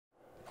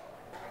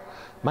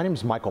My name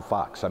is Michael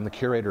Fox. I'm the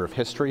curator of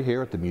history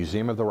here at the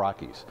Museum of the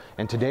Rockies.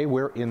 And today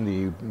we're in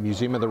the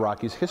Museum of the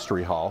Rockies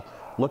History Hall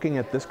looking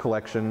at this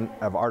collection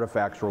of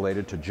artifacts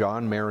related to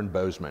John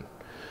Bozeman.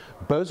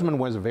 Bozeman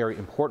was a very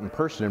important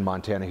person in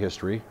Montana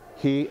history.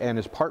 He and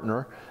his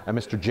partner,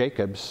 Mr.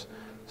 Jacobs,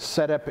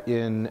 set up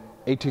in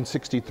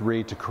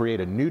 1863 to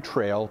create a new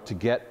trail to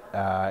get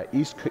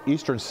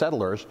eastern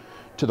settlers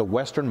to the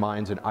western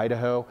mines in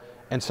Idaho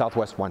and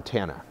southwest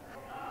Montana.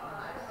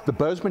 The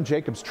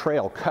Bozeman-Jacobs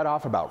Trail cut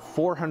off about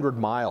 400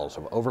 miles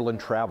of overland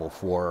travel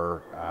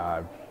for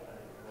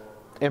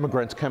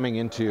immigrants coming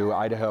into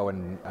Idaho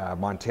and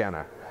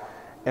Montana.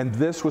 And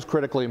this was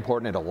critically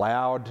important. It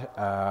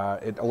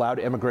allowed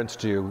immigrants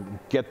to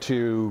get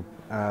to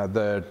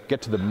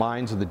the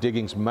mines and the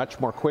diggings much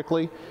more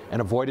quickly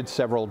and avoided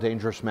several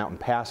dangerous mountain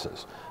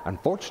passes.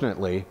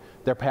 Unfortunately,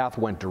 their path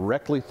went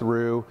directly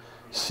through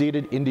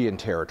ceded Indian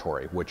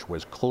territory, which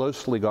was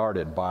closely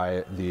guarded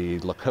by the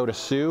Lakota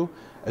Sioux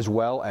as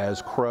well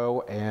as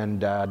Crow and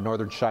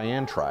Northern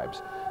Cheyenne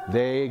tribes.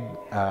 They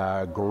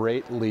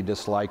greatly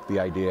disliked the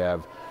idea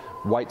of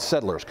white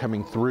settlers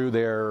coming through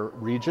their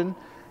region,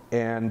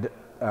 and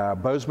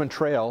Bozeman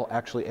Trail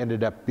actually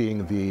ended up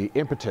being the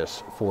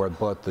impetus for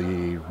both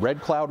the Red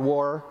Cloud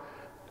War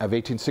of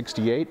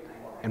 1868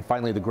 and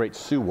finally the Great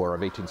Sioux War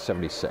of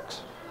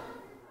 1876.